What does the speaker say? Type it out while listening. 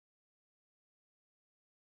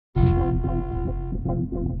Hello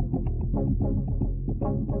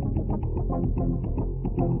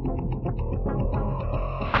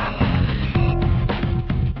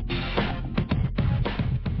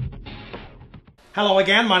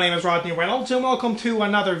again, my name is Rodney Reynolds and welcome to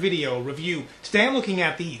another video review. Today I'm looking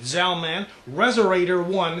at the Zalman Reserator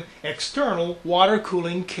 1 external water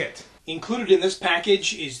cooling kit. Included in this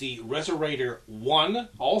package is the Reserator 1,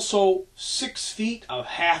 also 6 feet of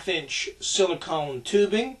 1/2 inch silicone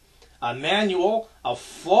tubing, a manual, a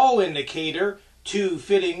flow indicator, 2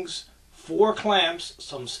 fittings, 4 clamps,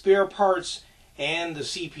 some spare parts, and the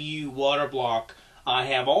CPU water block. I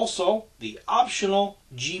have also the optional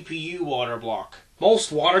GPU water block.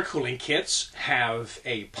 Most water cooling kits have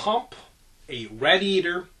a pump, a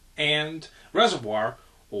radiator, and reservoir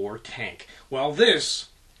or tank. Well, this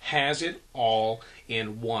has it all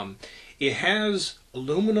in one. It has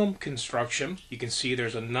aluminum construction. You can see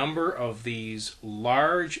there's a number of these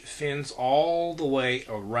large fins all the way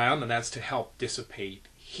around, and that's to help dissipate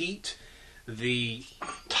heat. The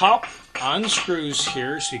top unscrews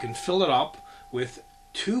here so you can fill it up with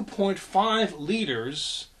 2.5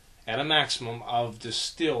 liters at a maximum of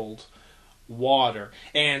distilled water.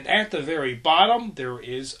 And at the very bottom there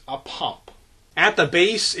is a pump. At the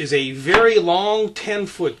base is a very long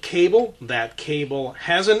 10-foot cable. That cable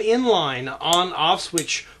has an inline on-off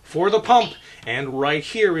switch for the pump, and right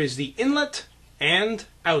here is the inlet and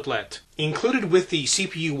outlet. Included with the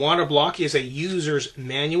CPU water block is a user's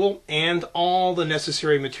manual and all the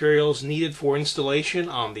necessary materials needed for installation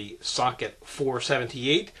on the socket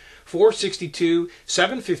 478, 462,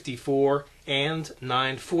 754, and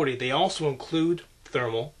 940. They also include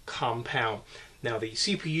thermal compound. Now the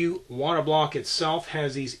CPU water block itself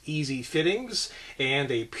has these easy fittings and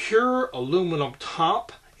a pure aluminum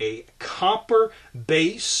top, a copper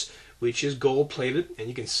base, which is gold plated, and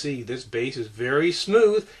you can see this base is very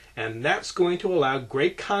smooth, and that's going to allow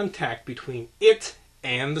great contact between it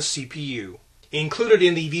and the CPU. Included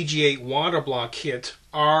in the VGA water block kit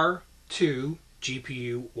are 2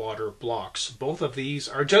 GPU water blocks. Both of these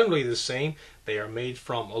are generally the same. They are made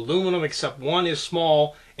from aluminum, except one is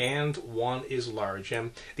small and one is large,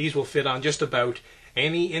 and these will fit on just about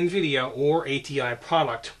any NVIDIA or ATI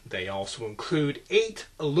product. They also include 8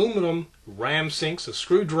 aluminum ram sinks, a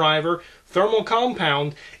screwdriver, thermal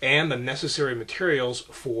compound, and the necessary materials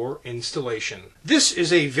for installation. This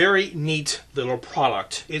is a very neat little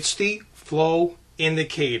product. It's the flow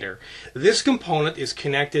indicator. This component is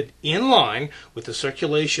connected in line with the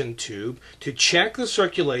circulation tube to check the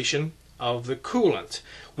circulation of the coolant.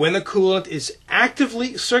 When the coolant is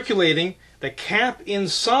actively circulating, the cap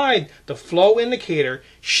inside the flow indicator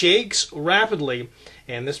shakes rapidly,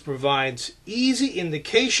 and this provides easy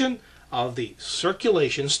indication of the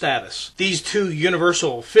circulation status. These 2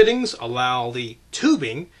 universal fittings allow the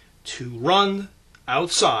tubing to run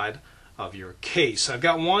outside of your case. I've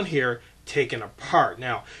got one here taken apart.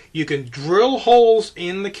 Now, you can drill holes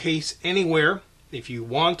in the case anywhere if you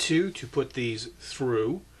want to put these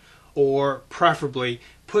through, or preferably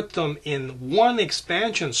put them in one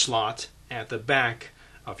expansion slot at the back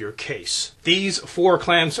of your case. These 4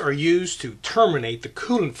 clamps are used to terminate the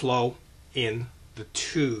coolant flow in the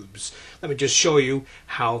tubes. Let me just show you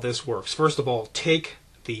how this works. First of all, take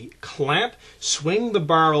the clamp, swing the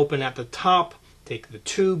bar open at the top, take the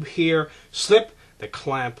tube here, slip the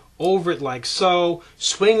clamp over it like so,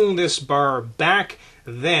 swing this bar back,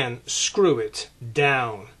 then screw it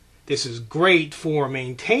down. This is great for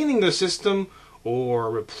maintaining the system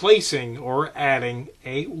or replacing or adding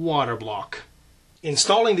a water block.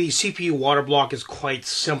 Installing the CPU water block is quite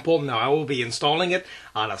simple. Now I will be installing it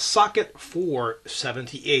on a socket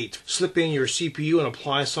 478. Slip in your CPU and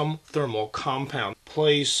apply some thermal compound.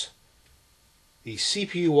 Place the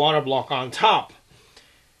CPU water block on top.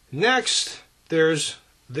 Next, there's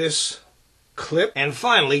this clip, and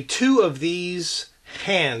finally 2 of these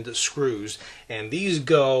hand screws, and these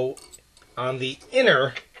go on the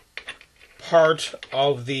inner part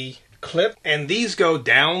of the clip, and these go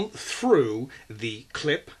down through the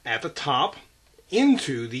clip at the top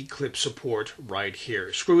into the clip support right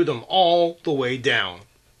here. Screw them all the way down.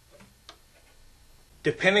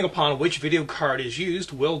 Depending upon which video card is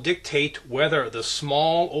used will dictate whether the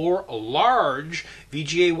small or large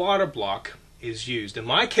VGA water block is used. In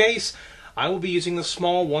my case, I will be using the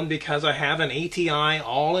small one because I have an ATI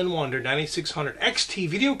All-in-Wonder 9600 XT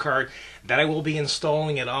video card that I will be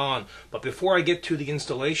installing it on. But before I get to the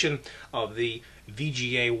installation of the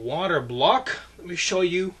VGA water block, let me show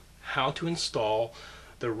you how to install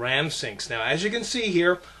the RAM sinks. Now, as you can see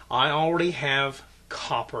here, I already have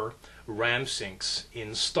copper RAM sinks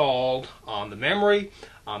installed on the memory.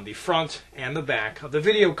 on the front and the back of the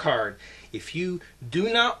video card. If you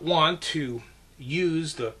do not want to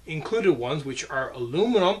use the included ones, which are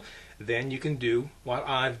aluminum, then you can do what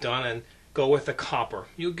I've done and go with the copper.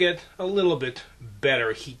 You'll get a little bit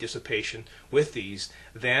better heat dissipation with these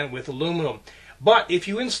than with aluminum. But if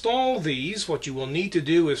you install these, what you will need to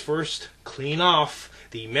do is first clean off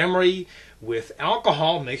the memory with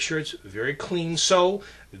alcohol. Make sure it's very clean so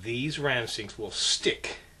these ram sinks will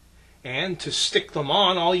stick. And to stick them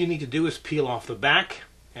on, all you need to do is peel off the back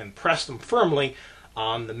and press them firmly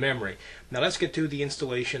on the memory. Now let's get to the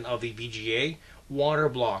installation of the VGA water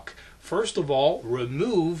block. First of all,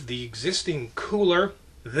 remove the existing cooler,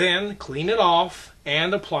 then clean it off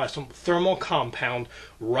and apply some thermal compound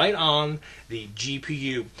right on the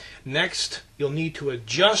GPU. Next, you'll need to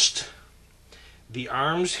adjust the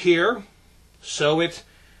arms here so it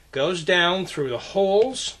goes down through the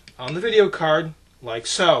holes on the video card like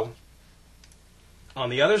so. On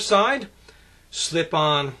the other side, slip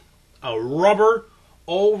on a rubber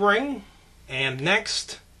O-ring, and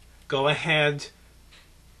next go ahead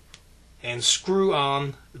and screw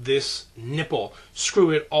on this nipple.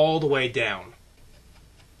 Screw it all the way down.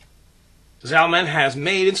 Zalman has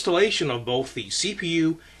made installation of both the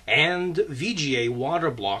CPU and VGA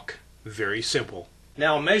water block very simple.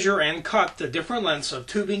 Now measure and cut the different lengths of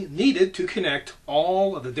tubing needed to connect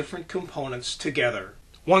all of the different components together.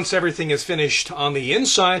 Once everything is finished on the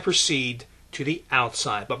inside, proceed to the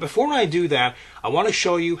outside. But before I do that, I want to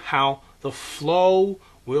show you how the flow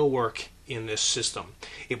will work in this system.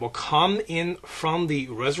 It will come in from the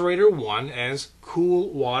Reserator 1 as cool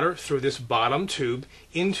water through this bottom tube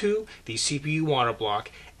into the CPU water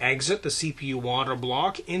block, exit the CPU water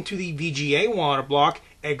block into the VGA water block,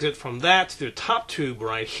 exit from that to the top tube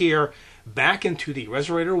right here, back into the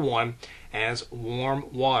Reserator 1 as warm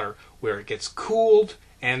water, where it gets cooled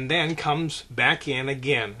and then comes back in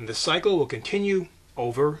again. And the cycle will continue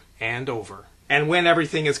over and over. And when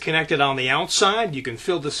everything is connected on the outside, you can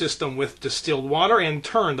fill the system with distilled water and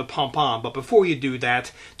turn the pump on. But before you do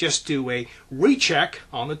that, just do a recheck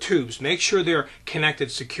on the tubes. Make sure they're connected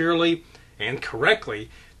securely and correctly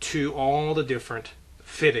to all the different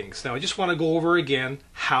fittings. Now I just want to go over again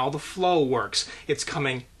how the flow works. It's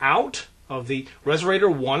coming out of the Reserator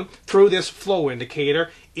 1 through this flow indicator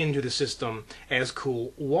into the system as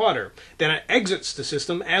cool water. Then it exits the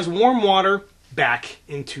system as warm water back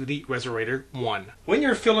into the Reserator 1. When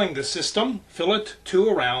you're filling the system, fill it to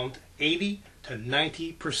around 80 to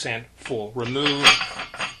 90% full. Remove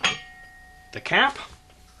the cap,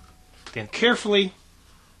 then carefully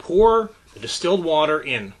pour the distilled water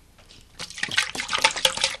in.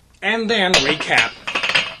 And then recap.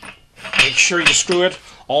 Make sure you screw it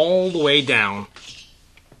all the way down.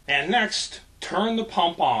 And next, turn the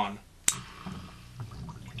pump on.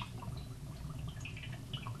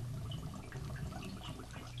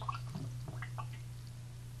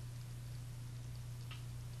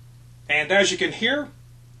 And as you can hear,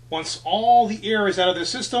 once all the air is out of the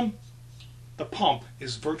system, the pump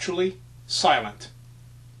is virtually silent.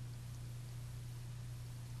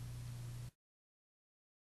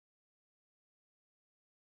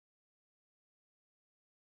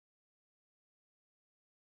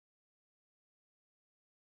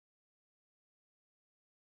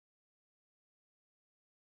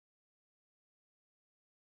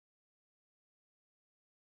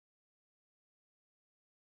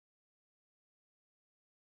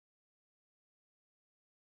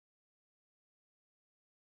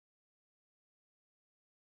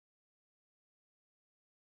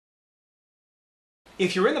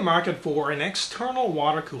 If you're in the market for an external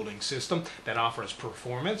water cooling system that offers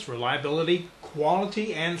performance, reliability,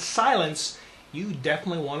 quality, and silence, you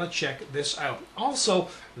definitely want to check this out. Also,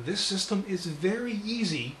 this system is very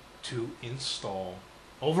easy to install.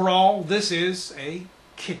 Overall, this is a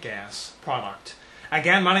kick-ass product.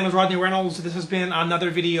 Again, my name is Rodney Reynolds. This has been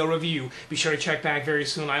another video review. Be sure to check back very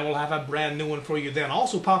soon. I will have a brand new one for you then.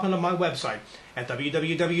 Also, pop into my website at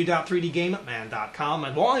www.3dgameman.com.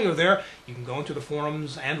 And while you're there, you can go into the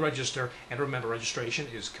forums and register. And remember, registration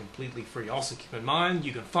is completely free. Also, keep in mind,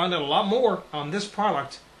 you can find out a lot more on this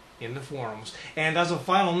product in the forums. And as a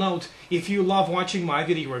final note, if you love watching my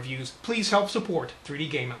video reviews, please help support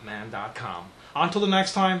 3dgameman.com. Until the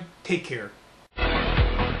next time, take care.